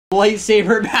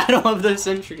lightsaber battle of the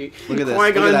century. Look at this.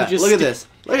 Look at that. Look at this.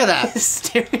 Look at that.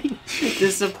 Staring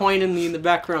disappointingly in the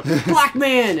background. Black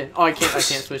man. Oh, I can't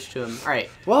switch to him. All right.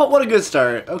 Well, what a good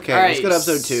start. Okay, right, let's go to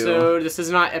episode 2. So this is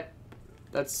not.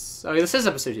 This is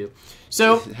episode 2.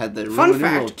 So had the fun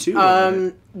fact.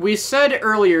 2 we said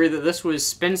earlier that this was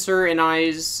Spencer and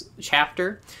I's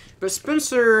chapter, but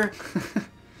Spencer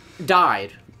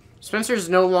died. Spencer's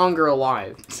no longer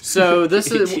alive. So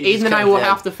this is Aiden and I will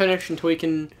have to finish until we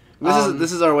can.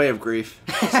 This is our way of grief,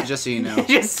 just so you know.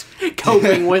 Just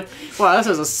coping with. Wow, this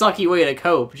is a sucky way to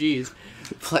cope. Jeez.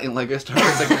 Playing Lego Star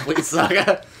Wars is a complete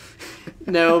saga.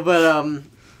 No, but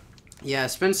yeah,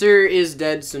 Spencer is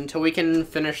dead. So until we can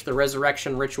finish the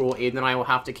resurrection ritual, Aiden and I will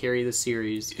have to carry the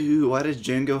series. Ew, why does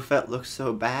Jango Fett look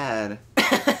so bad?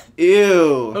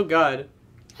 Ew. Oh God.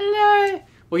 Hello.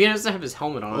 Well, he doesn't have his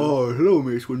helmet on. Oh, hello,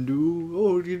 Mace Windu.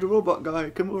 Oh, you're the robot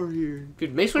guy. Come over here.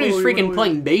 Dude, Mace Windu's freaking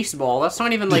playing baseball. That's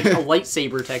not even like a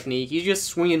lightsaber technique. He's just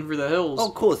swinging for the hills.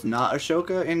 Oh, cool. It's not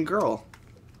Ashoka and girl.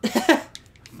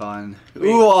 Fun.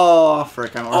 Ooh, oh,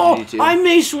 frick. I'm R2-D2. Oh, I'm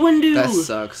Mace Windu. That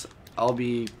sucks. I'll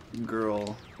be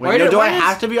girl. Wait, no, do I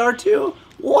have to be R2?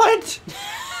 What?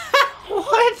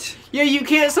 What? Yeah, you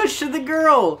can't switch to the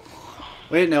girl.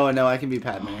 Wait, no, I can be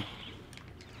Padme.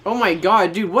 Oh my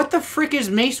God, dude, what the frick is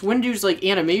Mace Windu's, like,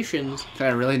 animations? Can I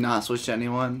really not switch to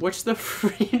anyone? What's the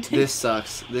frick? This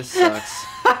sucks. This sucks.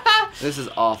 This is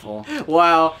awful.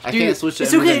 Wow. I dude, can't switch to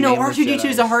it's okay, no, nameless R2-D2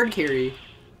 is a Jedis. hard carry.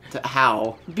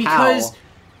 How? Because... How?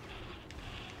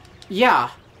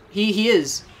 Yeah, he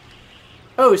is.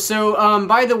 Oh, so,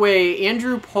 by the way,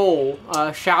 Andrew Pohl,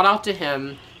 shout out to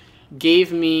him,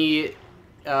 gave me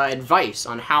advice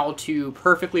on how to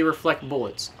perfectly reflect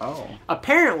bullets. Oh.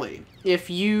 Apparently, if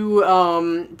you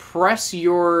press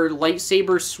your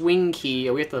lightsaber swing key,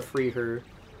 we have to free her.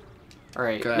 All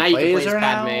right, now you can play as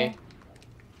Padme. Now?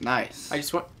 Nice. I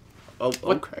just want. Oh,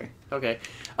 okay. Okay,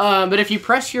 but if you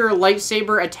press your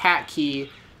lightsaber attack key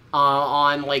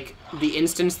on like the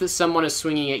instance that someone is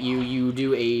swinging at you, you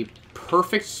do a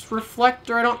perfect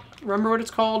reflector. I don't remember what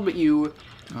it's called, but you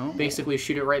basically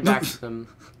shoot it right back to them.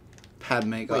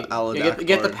 Padme got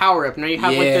get the power up. Now you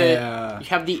have like the you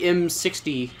have the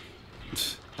M60.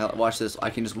 Watch this. I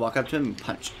can just walk up to him and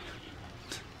punch.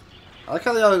 I like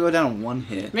how they all go down in one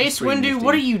hit. Mace Windu,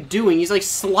 what are you doing? He's like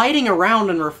sliding around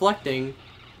and reflecting.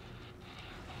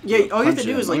 Yeah, all you have to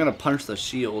do is like. I'm gonna punch the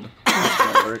shield.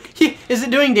 That work. Is it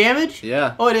doing damage?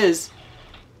 Yeah. Oh, it is.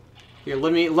 Here,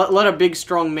 let a big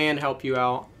strong man help you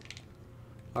out.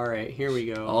 All right, here we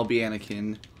go. I'll be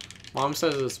Anakin. Mom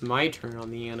says it's my turn on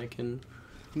the Anakin.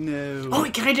 No. Oh,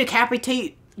 wait, can I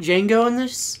decapitate Jango in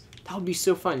this? That would be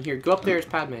so fun. Here, go up there as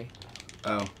Padme.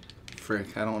 Oh,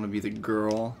 frick! I don't want to be the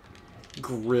girl.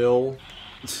 Grill.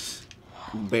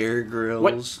 Bear Grylls.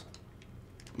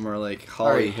 What? More like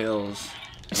Holly Hills.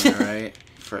 Alright?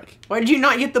 Frick. Why did you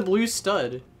not get the blue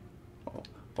stud? Oh,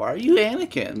 why are you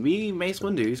Anakin? Be Mace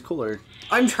Windu. He's cooler.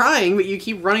 I'm trying, but you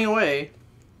keep running away.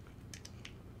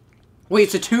 Wait,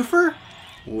 it's a twofer?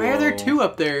 Whoa. Why are there two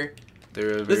up there?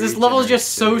 This level is just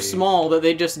so small that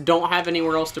they just don't have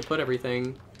anywhere else to put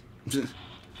everything.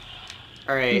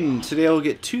 Alright. Today I'll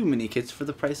get 2 mini kits for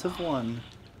the price of 1.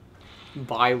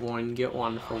 Buy one, get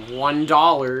one for $1.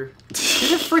 Who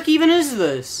the frick even is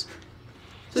this?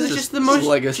 This is just the most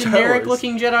generic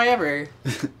looking Jedi ever.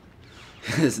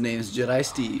 His name's Jedi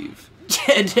Steve.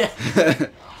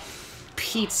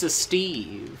 Pizza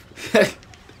Steve.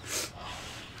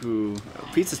 Ooh,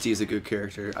 Pizza Steve's a good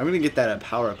character. I'm gonna get that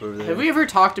power up over there. Have we ever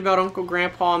talked about Uncle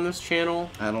Grandpa on this channel?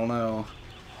 I don't know.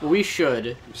 We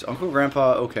should. Uncle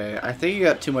Grandpa, okay. I think he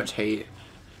got too much hate.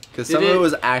 Because some of it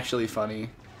was actually funny.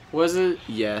 Was it?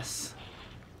 Yes.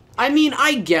 I mean,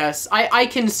 I guess. I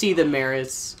can see the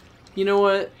merits. You know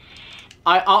what?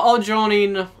 I'll join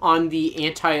in on the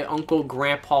anti-Uncle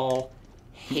Grandpa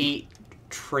hate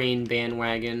train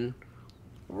bandwagon.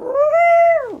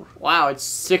 Wow, it's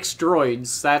 6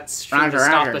 droids. That's trying to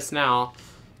stop us now.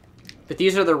 But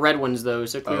these are the red ones, though,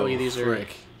 so clearly these are...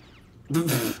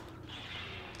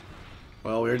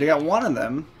 Well, we already got one of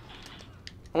them.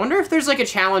 I wonder if there's like a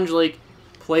challenge like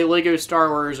play Lego Star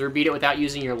Wars or beat it without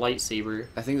using your lightsaber.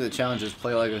 I think the challenge is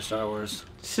play Lego Star Wars.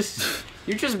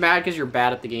 You're just mad because you're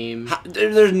bad at the game.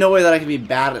 There's no way that I can be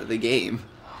bad at the game.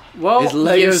 Well,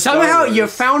 somehow you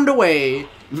found a way.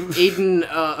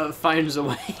 Aiden finds a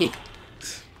way.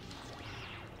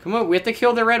 Come on, we have to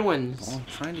kill the red ones. Oh, I'm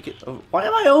trying to get... Oh, why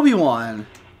am I Obi-Wan?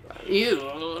 Ew,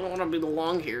 I don't want to be the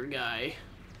long-haired guy.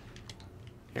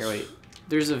 Here, wait.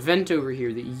 There's a vent over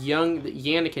here that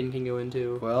Yannikin can go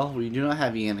into. Well, we do not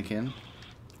have Yannikin.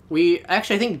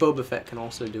 Actually, I think Boba Fett can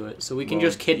also do it, so we can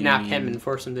just kidnap him and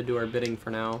force him to do our bidding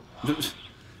for now.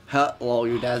 Huh, well,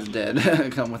 your dad's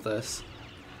dead. Come with us.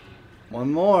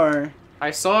 One more.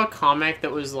 I saw a comic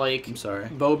that was like I'm sorry.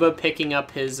 Boba picking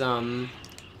up his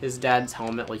dad's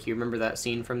helmet. Like, you remember that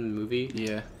scene from the movie?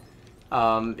 Yeah.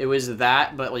 It was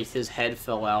that, but like his head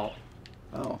fell out.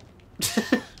 Oh.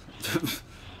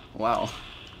 Wow.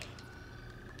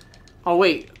 Oh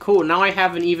wait, cool. Now I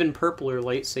have an even purpler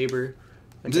lightsaber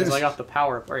because I got the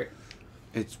power up. Right.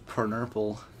 It's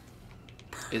purple.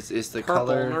 It's the Purple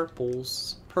color.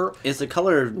 nurples. It's the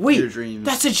color of Wait, your dreams.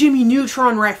 that's a Jimmy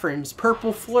Neutron reference.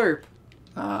 Purple Flurp.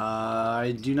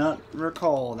 I do not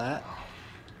recall that.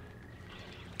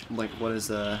 Like, what is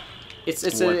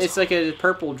It's like a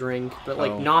purple drink, but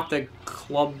like Oh. not the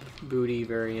club booty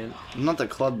variant. Not the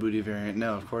club booty variant.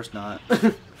 No, of course not.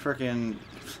 Frickin'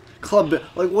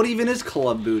 like, what even is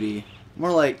club booty?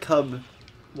 More like cub.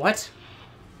 What?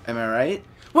 Am I right?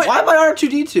 What? Why am I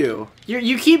R2D2?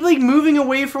 You keep like moving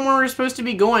away from where we're supposed to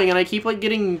be going, and I keep like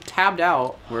getting tabbed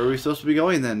out. Where are we supposed to be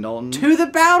going then, Dalton? To the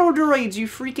battle droids, you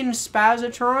freaking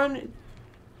spazatron!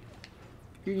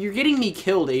 You're getting me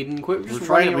killed, Aiden. Quit just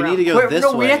running we around. need to go this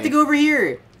No, we way. have to go over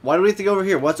here. Why do we have to go over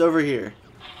here? What's over here?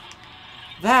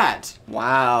 That.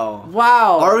 Wow.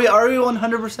 Wow. Are we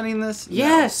 100%ing this?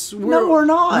 Yes. No, we're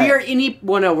not. We are any.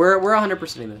 Well, no, we're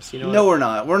 100%ing this. You know. No, what? we're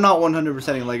not. We're not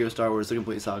 100%ing Lego Star Wars: The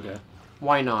Complete Saga.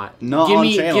 Why not? Not give on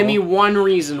me channel. give me one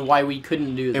reason why we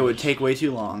couldn't do this. It would take way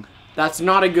too long. That's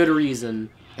not a good reason.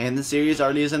 And the series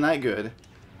already isn't that good.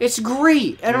 It's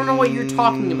great. I don't know what you're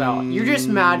talking about. You're just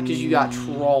mad because you got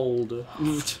trolled.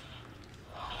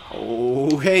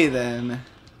 Okay then.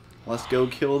 Let's go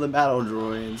kill the battle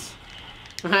droids.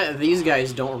 These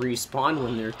guys don't respawn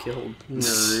when they're killed,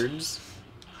 nerds.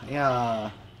 Yeah.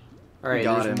 Alright,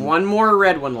 Got there's him. one more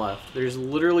red one left. There's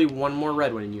literally one more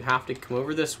red one, and you have to come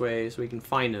over this way so we can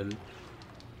find him.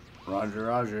 Roger,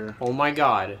 roger. Oh my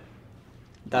god.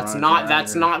 That's Roger,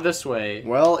 that's roger. not this way.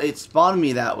 Well, it spawned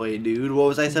me that way, dude. What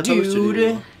was I supposed to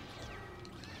do?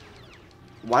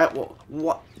 Why?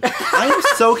 What? I am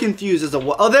so confused as to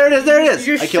what. Oh, there it is. There it is.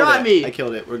 You I killed shot it. me. I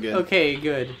killed it. We're good. Okay,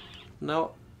 good.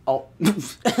 No. Oh.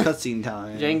 Cutscene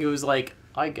time. Django's like,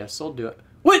 I guess I'll do it.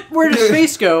 What? Where did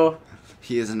space go?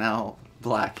 He is now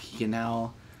black. He can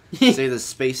now say the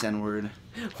space N-word.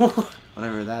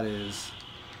 Whatever that is.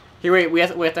 Here, wait. We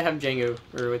have to have Django,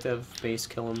 or we have to have space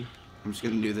kill him. I'm just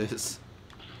gonna do this.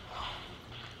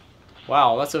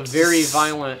 Wow, that's a very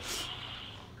violent.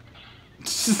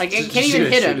 I can't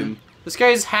even hit Shoot him. This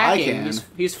guy's hacking. can.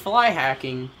 He's fly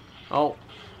hacking. Oh.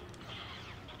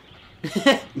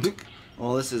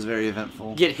 Well, this is very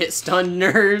eventful. Get hit stun,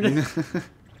 nerd.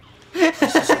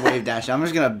 Just wave dash. I'm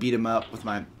just gonna beat him up with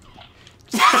my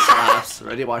slaps.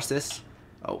 Ready? Watch this.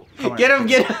 Oh, come on. Get him,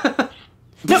 get him.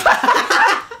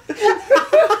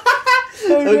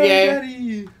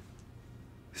 Okay.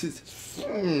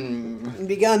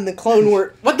 Begun the clone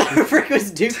war. What the frick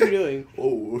was Dooku doing?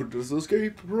 Oh, just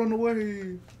escape, run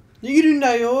away. You didn't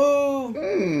die. Oh.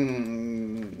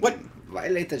 What?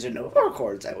 Violate the Genova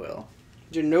Accords, I will.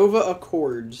 Genova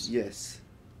Accords. Yes.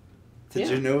 The Yeah.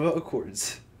 Genova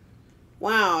Accords.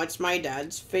 Wow, it's my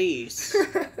dad's face.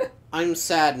 I'm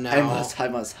sad now. I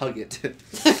must hug it.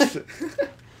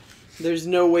 There's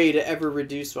no way to ever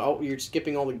reduce. Oh, you're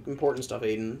skipping all the important stuff,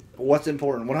 Aiden. What's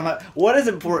important? What is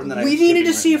important that We needed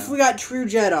to see if we got true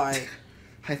Jedi.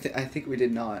 I think we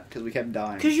did not, because we kept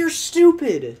dying. Because you're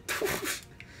stupid.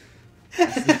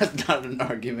 That's not an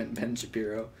argument, Ben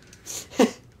Shapiro.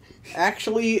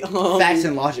 Actually, Facts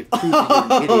and logic prove you're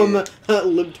an idiot.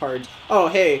 libtards. Oh,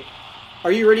 hey.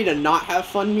 Are you ready to not have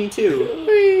fun? Me too.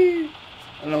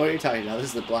 I don't know what you're talking about. This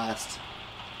is the blast.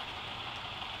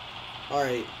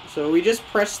 Alright, so we just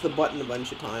pressed the button a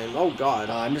bunch of times. Oh, God.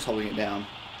 I'm just holding it down.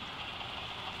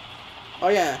 Oh,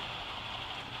 yeah.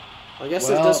 I guess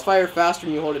it Well- does fire faster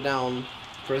when you hold it down.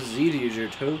 Press Z to use your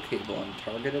tow cable on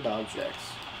targeted objects.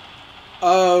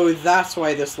 Oh, that's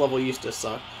why this level used to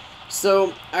suck.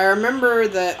 So, I remember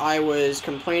that I was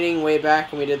complaining way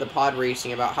back when we did the pod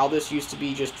racing about how this used to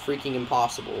be just freaking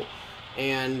impossible.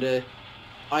 And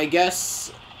I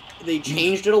guess they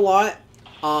changed it a lot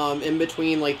in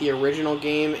between like the original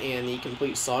game and the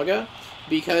complete saga.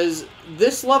 Because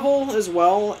this level as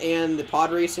well and the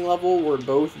pod racing level were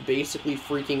both basically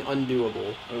freaking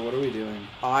undoable. Wait, what are we doing?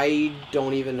 I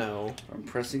don't even know. I'm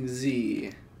pressing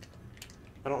Z.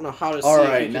 I don't know how to see All if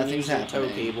right, you can nothing's use your tow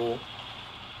happening. cable.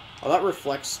 Oh, that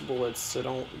reflects bullets, so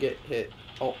don't get hit.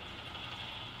 Oh,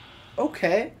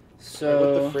 Okay, so...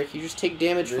 what the frick? You just take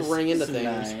damage for this running into is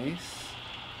things. Nice.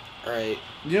 Alright.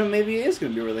 You know, maybe it is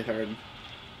going to be really hard.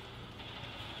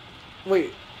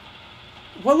 Wait.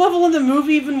 What level in the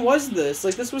movie even was this?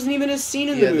 Like, this wasn't even a scene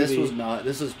in the movie. Yeah, this was not.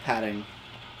 This was padding.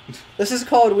 This is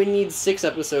called We Need 6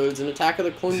 episodes, and Attack of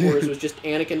the Clone Wars was just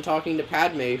Anakin talking to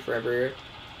Padme forever.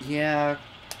 Yeah,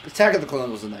 Attack of the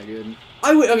Clones wasn't that good.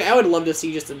 I would love to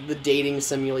see just the dating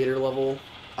simulator level.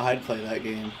 I'd play that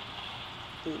game.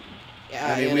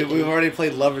 Yeah, I mean, we've already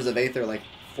played Lovers of Aether like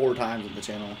 4 times on the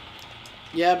channel.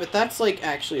 Yeah, but that's like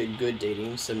actually a good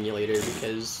dating simulator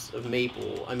because of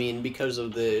Maple. I mean, because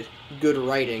of the good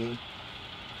writing.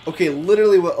 Okay,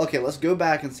 literally what... Okay, let's go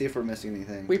back and see if we're missing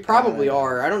anything. We probably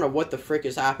are. I don't know what the frick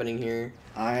is happening here.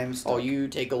 I'm stuck. Oh, you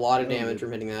take a lot of damage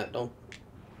from hitting that. Don't...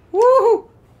 Woo!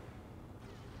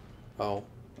 Oh.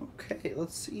 Okay,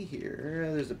 let's see here.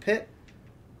 There's a pit.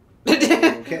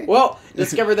 Okay. Well,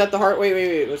 discovered that the heart...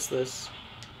 Wait. What's this?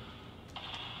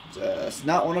 It's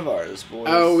not one of ours, boys.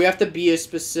 Oh, we have to be a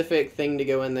specific thing to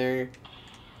go in there.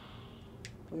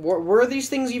 Where are these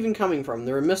things even coming from?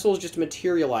 There are missiles just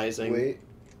materializing. Wait.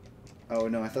 Oh,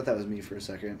 no, I thought that was me for a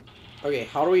second. Okay,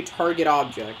 how do we target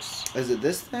objects? Is it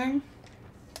this thing?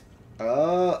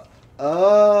 Oh.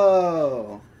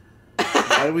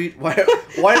 Why do we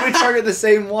target the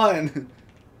same one?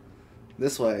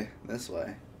 This way.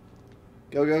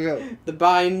 Go. The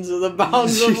bounds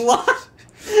of life.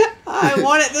 I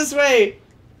want it this way.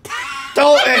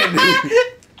 Dalton!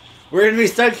 We're gonna be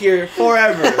stuck here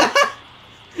forever.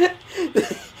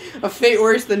 A fate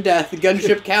worse than death.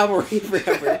 Gunship cavalry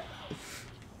forever.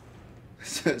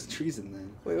 So it's treason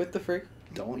then. Wait, what the frick?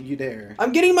 Don't you dare.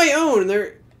 I'm getting my own.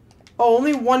 Oh,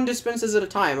 only one dispenses at a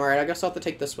time. Alright, I guess I'll have to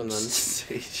take this one then.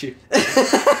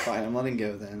 Fine, I'm letting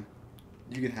go then.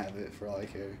 You can have it for all I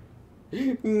care.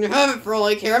 You can have it for all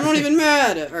I care. I'm not even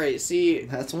mad. Alright, see.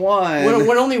 That's one.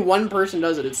 When only one person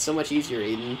does it, it's so much easier,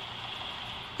 Aiden.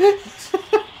 I'm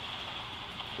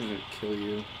gonna kill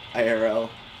you. IRL.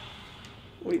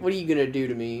 What are you gonna do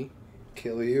to me?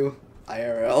 Kill you.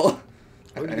 IRL.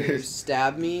 What are you gonna do?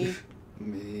 Stab me?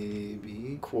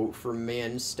 Maybe. Quote from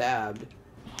man stabbed.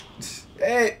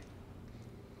 Hey!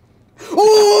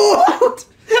 Oh!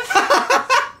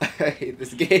 I hate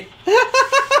this game.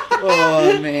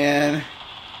 Oh, man.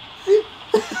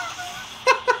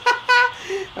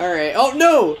 Alright. Oh,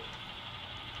 no!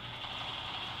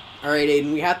 Alright,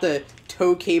 Aiden, we have to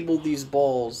tow cable these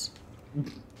balls.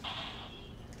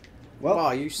 Well,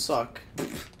 wow, you suck.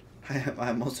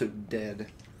 I'm also dead.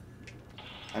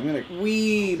 I'm gonna...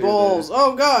 Wee balls.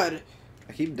 Oh, God.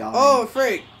 I keep dying. Oh,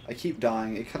 freak. I keep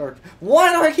dying. It cut our...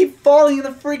 Why do I keep falling in the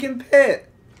freaking pit?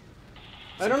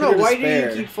 I don't know. Why do you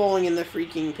keep falling in the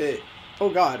freaking pit? Oh,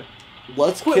 God.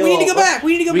 Let's Quit. kill... We need to go back.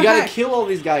 We need to go back. We gotta kill all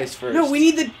these guys first. No, we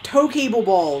need the tow cable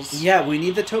balls. Yeah, we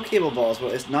need the tow cable balls,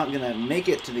 but it's not gonna make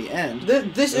it to the end.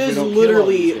 This is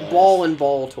literally ball and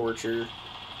ball torture.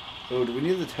 Oh, do we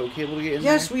need the tow cable to get in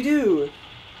Yes, there? we do.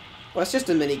 Well, it's just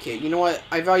a mini kit. You know what?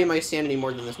 I value my sanity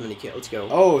more than this mini kit. Let's go.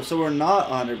 Oh, so we're not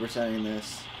 100%ing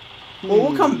this. Well,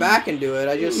 we'll come back and do it.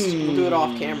 We'll do it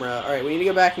off camera. Alright, we need to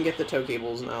go back and get the tow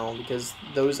cables now, because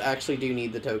those actually do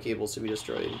need the tow cables to be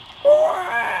destroyed.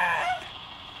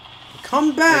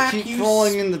 Come back, I keep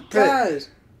falling in the pit. Guys.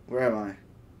 Where am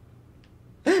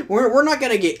I? We're not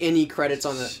gonna get any credits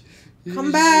on that.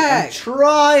 Come back! I'm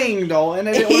trying, Dalton.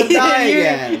 I didn't want to die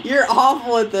again. You're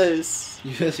awful at this.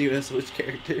 You gotta switch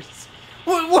characters.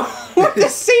 We're the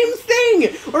same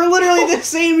thing! We're literally the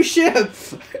same ship! I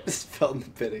just fell in the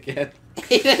pit again.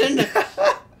 Aiden.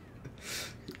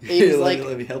 Aiden's like,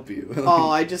 let me help you. Oh,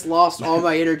 I just lost all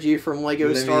my energy from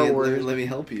Lego Star Wars. Let me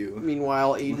help you.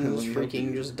 Meanwhile, Aiden's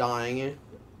freaking just dying.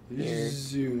 Here.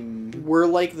 Zoom. We're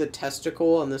like the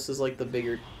testicle, and this is like the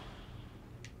bigger...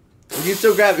 We can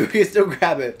still grab it. We can still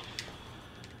grab it.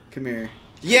 Come here.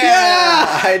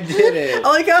 Yeah! I did it. I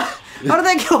like how did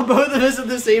that kill both of us at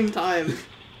the same time?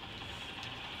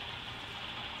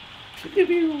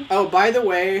 Oh, by the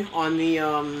way, on the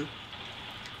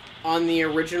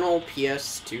original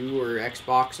PS2 or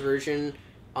Xbox version,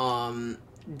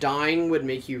 dying would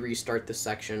make you restart the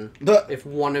section. If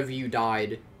one of you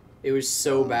died. It was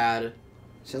so bad.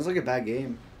 Sounds like a bad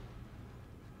game.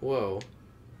 Whoa.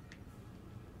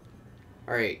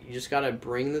 Alright, you just gotta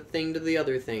bring the thing to the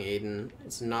other thing, Aiden.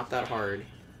 It's not that hard.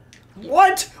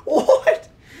 What? What?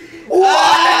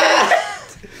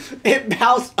 What? It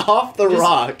bounced off the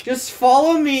rock. Just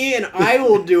follow me and I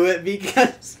will do it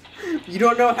because you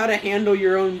don't know how to handle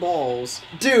your own balls.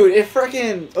 Dude, it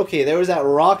freaking... Okay, there was that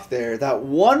rock there. That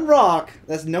one rock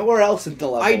that's nowhere else in the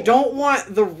level. I don't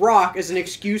want the rock as an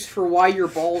excuse for why your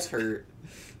balls hurt.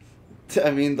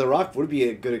 I mean, the rock would be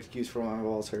a good excuse for why my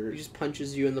balls hurt. He just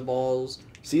punches you in the balls.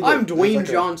 See, I'm Dwayne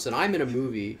Johnson. I'm in a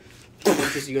movie.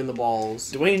 Punches you in the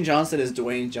balls. Dwayne Johnson is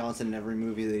Dwayne Johnson in every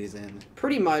movie that he's in.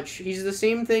 Pretty much. He's the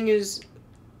same thing as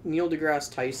Neil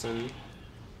deGrasse Tyson.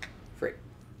 Frick.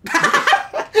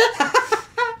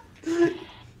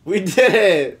 We did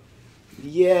it!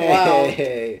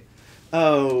 Yay! Wow.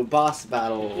 Oh, boss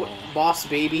battle. Boss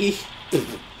baby.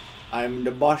 I'm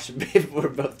the boss baby. We're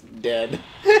both dead.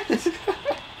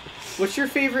 What's your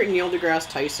favorite Neil deGrasse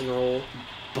Tyson role?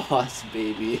 Boss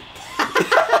baby.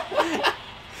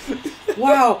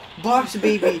 Wow, boss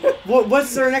baby.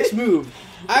 What's their next move?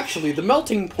 Actually, the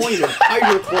melting point of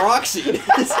hydrochloroxide.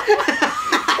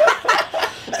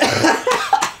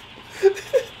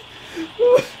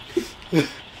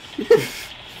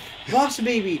 Boss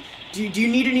baby, do you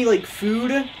need any like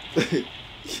food?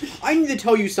 I need to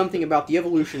tell you something about the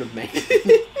evolution of man.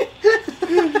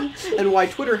 And why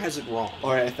Twitter has it wrong.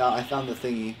 Alright, I found the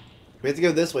thingy. We have to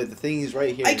go this way. The thingy's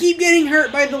right here. I keep getting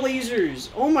hurt by the lasers.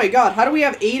 Oh my god, how do we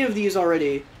have 8 of these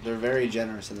already? They're very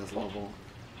generous in this level.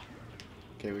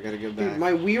 Okay, we gotta go back. Dude,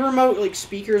 my Wii Remote, like,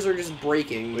 speakers are just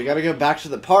breaking. We gotta go back to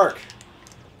the park.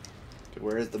 Okay,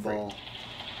 where is the ball?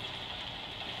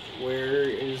 Where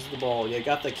is the ball? You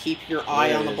got to keep your eye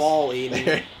There on it the is. ball,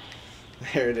 Aiden.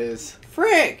 There it is.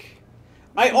 Frick!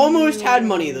 I almost had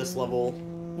money this level.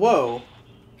 Whoa.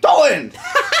 Stolen!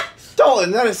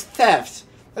 Stolen! That is theft.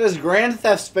 That is Grand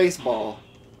Theft Spaceball.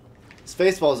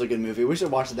 Spaceball is a good movie. We should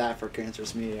watch that for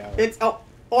Cancerous Media Hour. It's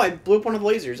I blew up one of the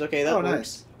lasers. Okay, that works.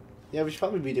 Nice. Yeah, we should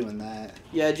probably be doing that.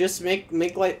 Yeah, just make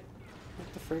like what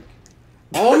the frick?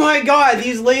 Oh my god,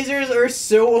 these lasers are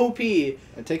so OP. I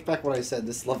take back what I said.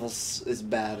 This level is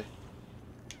bad.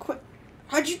 Quit.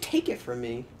 How'd you take it from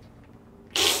me?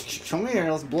 Come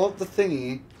here, let's blow up the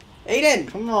thingy. Aiden!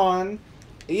 Come on.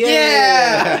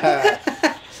 Yeah!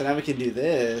 So now we can do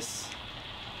this.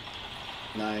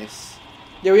 Nice.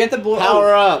 Yeah, we have to blow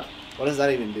Power up! What does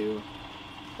that even do?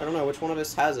 I don't know, which one of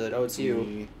us has it? Oh, it's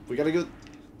you. We gotta go...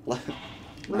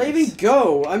 Where'd I even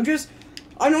go? I'm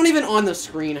not even on the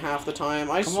screen half the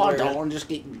time, I swear. Come on, don't just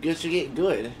get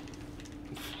good.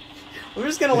 I'm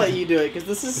just gonna let you do it, because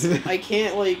this is... I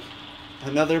can't, like...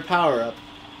 Another power up.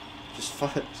 Just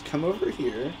come over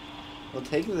here. We'll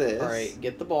take this. Alright,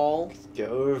 get the ball. Go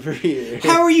over here.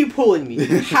 How are you pulling me?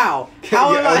 How?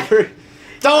 How am I...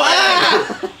 Don't!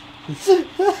 Ah!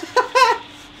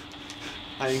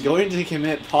 I'm going to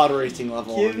commit pod racing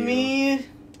level Give on you. me...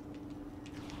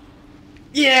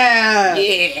 Yeah!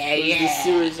 Yeah, It was the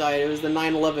suicide. It was the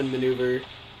 9/11 maneuver.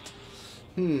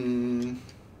 I'm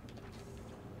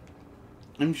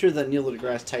sure that Neil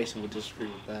deGrasse Tyson would disagree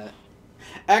with that.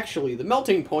 Actually, the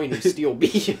melting point of steel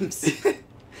beams.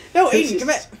 No, Aiden, come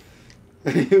back.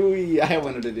 I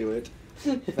wanted to do it.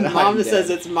 But Mom I'm says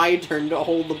dead. it's my turn to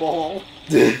hold the ball.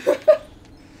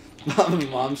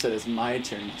 Mom said it's my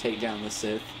turn to take down the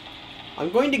Sith. I'm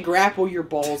going to grapple your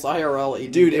balls IRL,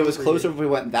 Aiden. Dude, it was Over closer here. if we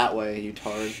went that way, you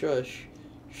tard. Shush.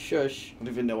 Shush. I don't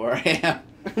even know where I am.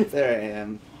 There I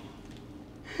am.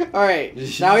 Alright,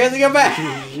 now we have to go back.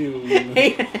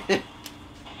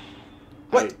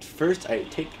 What? First I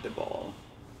take the ball.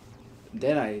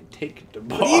 Then I take the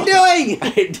ball. What are you doing?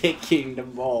 I'm taking the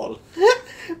ball.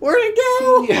 Where'd it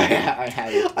go? Yeah, I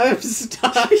had it. I'm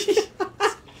stuck.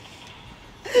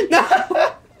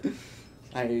 No!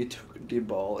 I took the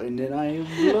ball and then I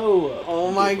blow up. Oh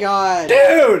my god.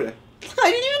 Dude!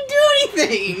 I didn't even do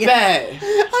anything! Bet!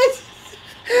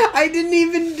 I didn't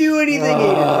even do anything,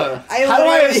 Aiden. How do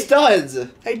I have studs?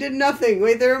 I did nothing.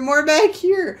 Wait, there are more back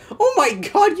here. Oh my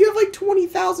god, you have like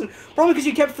 20,000. Probably because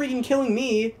you kept freaking killing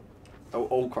me. Oh,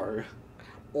 Okar.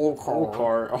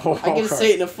 Okar. Oh, I can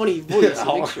say it in a funny voice. It makes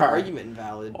your Okar. argument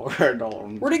invalid. Okar.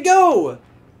 Where'd it go?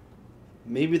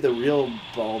 Maybe the real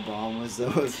ball bomb was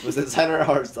inside our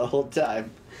hearts the whole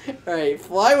time. Alright,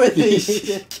 fly with me.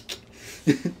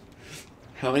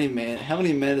 How many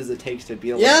men does it take to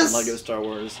be like Yes! Lego Star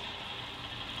Wars?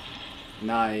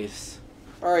 Nice.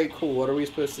 Alright, cool. What are we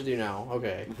supposed to do now?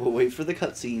 Okay. We'll wait for the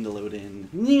cutscene to load in.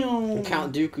 And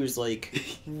Count Dooku's like,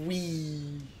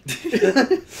 wee.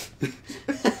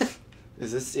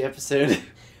 Is this the episode?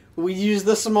 We use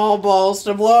the small balls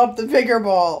to blow up the bigger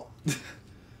ball.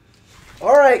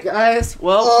 Alright, guys.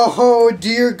 Well, Oh,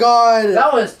 dear God.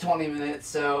 that was 20 minutes,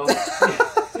 so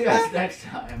see you guys next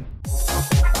time.